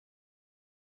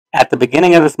At the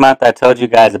beginning of this month, I told you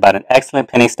guys about an excellent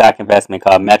penny stock investment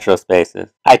called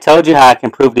Metrospaces. I told you how it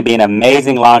can prove to be an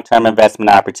amazing long-term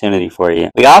investment opportunity for you.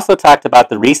 We also talked about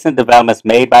the recent developments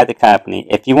made by the company.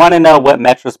 If you want to know what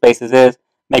Metrospaces is,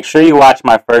 make sure you watch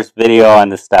my first video on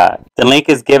the stock. The link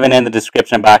is given in the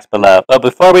description box below. But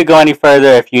before we go any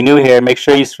further, if you're new here, make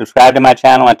sure you subscribe to my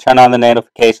channel and turn on the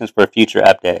notifications for future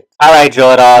updates. Alright, Joe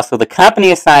et al. So the company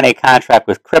has signed a contract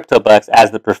with CryptoBucks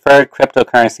as the preferred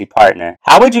cryptocurrency partner.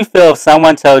 How would you feel if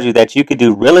someone told you that you could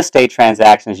do real estate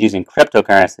transactions using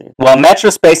cryptocurrency? Well,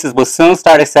 Metrospaces will soon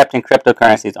start accepting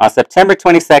cryptocurrencies. On September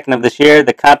 22nd of this year,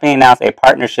 the company announced a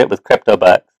partnership with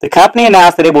CryptoBucks. The company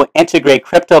announced that it will integrate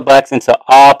CryptoBucks into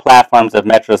all platforms of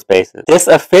Metrospaces. This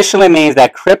officially means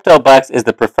that CryptoBucks is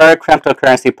the preferred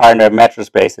cryptocurrency partner of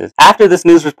Metrospaces. After this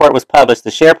news report was published,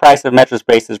 the share price of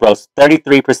Metrospaces rose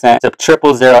 33%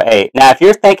 to 0008. Now, if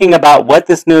you're thinking about what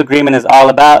this new agreement is all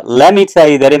about, let me tell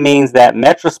you that it means that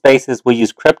Metrospaces will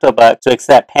use CryptoBucks to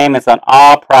accept payments on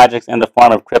all projects in the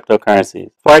form of cryptocurrencies.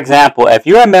 For example, if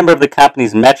you're a member of the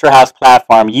company's MetroHouse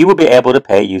platform, you will be able to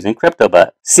pay using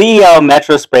CryptoBucks. CEO of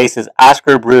Metrospaces,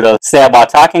 Oscar Bruto, said while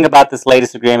talking about this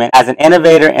latest agreement, as an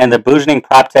innovator in the burgeoning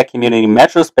prop tech community,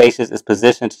 Metrospaces is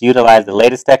positioned to utilize the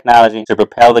latest technology to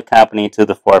propel the company to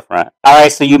the forefront.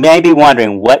 Alright, so you may be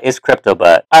wondering, what is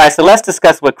CryptoBucks? Alright, so let's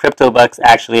discuss what CryptoBucks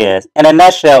actually is. In a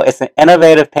nutshell, it's an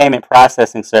innovative payment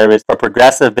processing service for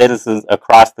progressive businesses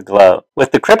across the globe.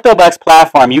 With the CryptoBucks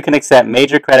platform, you can accept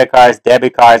major credit cards,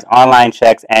 debit cards, online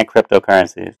checks, and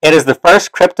cryptocurrencies. It is the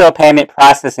first crypto payment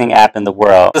processing app in the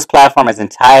world. This platform is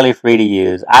entirely free to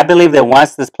use. I believe that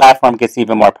once this platform gets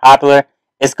even more popular,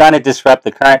 it's going to disrupt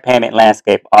the current payment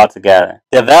landscape altogether.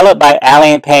 Developed by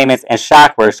Alliant Payments and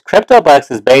Shockworks,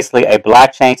 CryptoBucks is basically a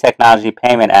blockchain technology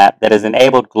payment app that has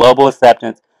enabled global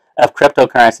acceptance of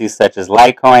cryptocurrencies such as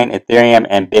Litecoin, Ethereum,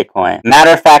 and Bitcoin.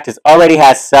 Matter of fact, it's already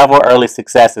had several early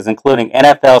successes, including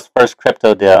NFL's first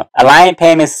crypto deal. Alliant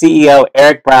Payments CEO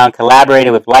Eric Brown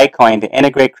collaborated with Litecoin to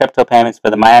integrate crypto payments for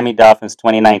the Miami Dolphins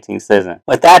 2019 season.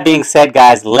 With that being said,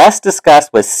 guys, let's discuss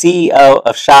what CEO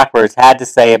of Shockworks had to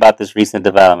say about this recent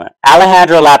development.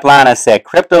 Alejandro Laplana said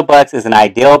CryptoBucks is an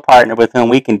ideal partner with whom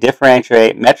we can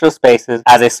differentiate Metrospaces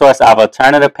as a source of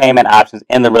alternative payment options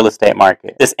in the real estate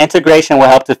market. This integration will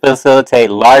help to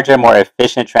facilitate larger, more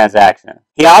efficient transactions.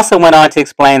 He also went on to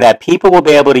explain that people will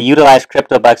be able to utilize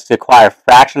CryptoBucks to acquire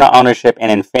fractional ownership in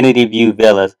Infinity View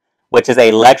Villas, which is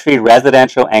a luxury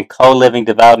residential and co-living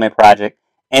development project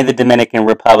in the Dominican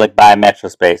Republic by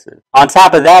Metrospaces. On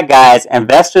top of that, guys,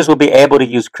 investors will be able to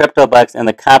use CryptoBucks in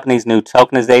the company's new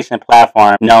tokenization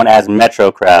platform known as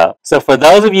MetroCrowd. So for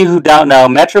those of you who don't know,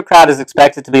 MetroCrowd is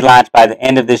expected to be launched by the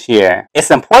end of this year. It's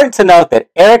important to note that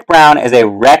Eric Brown is a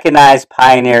recognized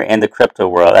pioneer in the crypto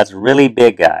world. That's really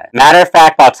big, guys. Matter of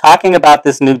fact, while talking about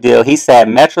this new deal, he said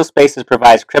Metrospaces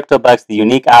provides CryptoBucks the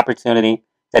unique opportunity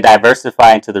to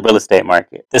diversify into the real estate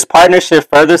market. This partnership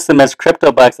further cements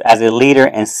CryptoBucks as a leader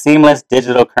in seamless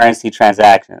digital currency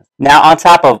transactions. Now, on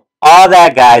top of all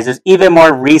that, guys, there's even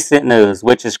more recent news,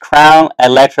 which is Crown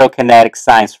Electrokinetics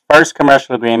signs first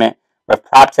commercial agreement with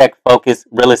PropTech-focused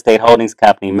real estate holdings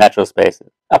company Metrospaces.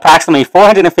 Approximately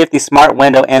 450 smart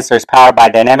window inserts powered by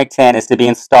Dynamic 10 is to be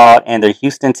installed in their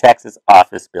Houston, Texas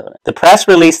office building. The press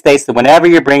release states that whenever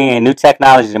you're bringing a new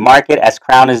technology to market, as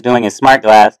Crown is doing in smart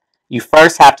glass, you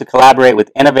first have to collaborate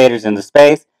with innovators in the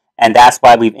space, and that's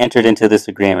why we've entered into this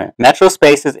agreement.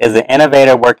 Metrospaces is an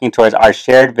innovator working towards our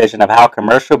shared vision of how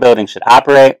commercial buildings should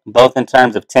operate, both in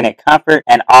terms of tenant comfort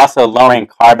and also lowering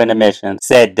carbon emissions,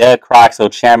 said Doug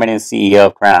Croxall, chairman and CEO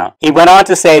of Crown. He went on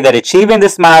to say that achieving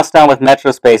this milestone with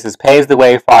Metrospaces paves the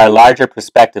way for our larger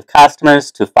prospective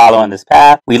customers to follow in this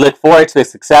path. We look forward to a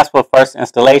successful first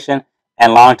installation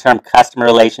and long-term customer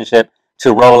relationship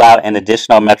to roll out an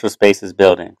additional Metrospaces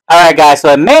building. Alright, guys, so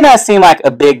it may not seem like a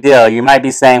big deal. You might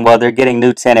be saying, well, they're getting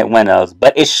new tenant windows,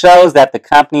 but it shows that the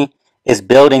company is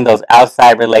building those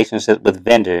outside relationships with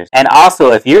vendors. And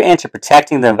also, if you're into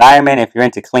protecting the environment, if you're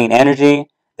into clean energy,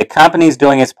 the company is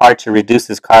doing its part to reduce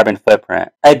its carbon footprint.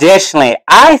 Additionally,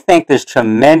 I think there's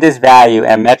tremendous value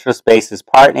in Metrospaces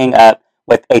partnering up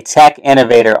with a tech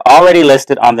innovator already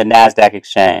listed on the NASDAQ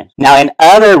exchange. Now, in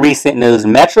other recent news,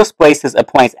 Metrospaces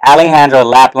appoints Alejandro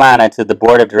Laplana to the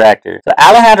board of directors. So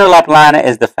Alejandro Laplana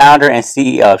is the founder and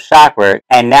CEO of Shockworks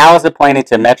and now is appointed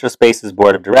to Metrospaces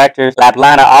board of directors.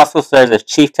 Laplana also serves as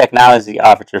chief technology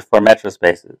officer for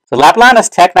Metrospaces. So Laplana's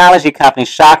technology company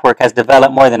Shockworks has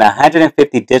developed more than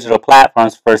 150 digital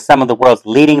platforms for some of the world's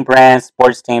leading brands,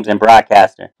 sports teams, and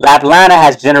broadcasters. Laplana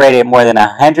has generated more than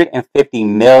 150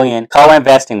 million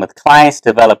co-investing with clients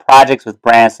to develop projects with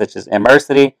brands such as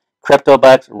Immersity,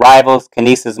 CryptoBucks, Rivals,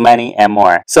 Kinesis Money, and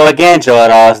more. So again, Joe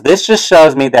et al., this just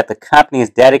shows me that the company is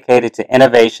dedicated to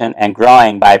innovation and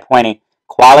growing by appointing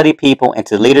quality people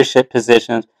into leadership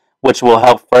positions, which will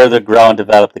help further grow and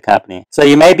develop the company. So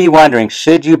you may be wondering,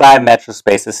 should you buy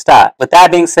Metrospaces stock? With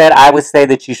that being said, I would say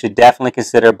that you should definitely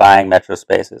consider buying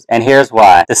Metrospaces. And here's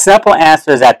why. The simple answer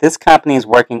is that this company is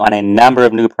working on a number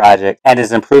of new projects and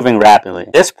is improving rapidly.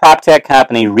 This PropTech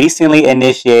company recently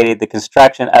initiated the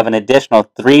construction of an additional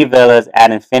 3 villas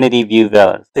at Infinity View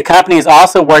Villas. The company is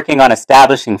also working on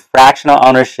establishing fractional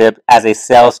ownership as a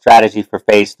sales strategy for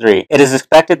Phase 3. It is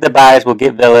expected the buyers will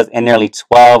get villas in nearly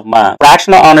 12 months.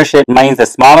 Fractional ownership means that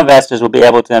small investors will be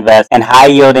able to invest in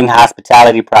high-yielding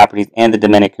hospitality properties in the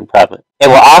Dominican Republic. It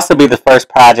will also be the first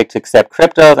project to accept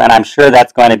cryptos, and I'm sure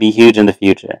that's going to be huge in the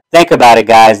future. Think about it,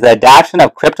 guys. The adoption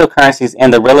of cryptocurrencies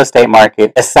in the real estate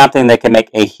market is something that can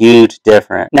make a huge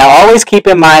difference. Now, always keep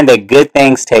in mind that good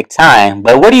things take time,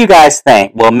 but what do you guys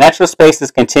think? Will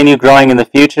Metrospaces continue growing in the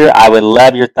future? I would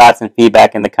love your thoughts and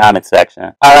feedback in the comment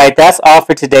section. Alright, that's all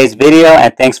for today's video,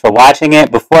 and thanks for watching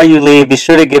it. Before you leave, be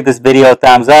sure to give this video a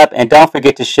thumbs up, and don't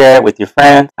forget to share it with your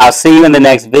friends. I'll see you in the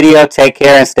next video. Take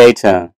care and stay tuned.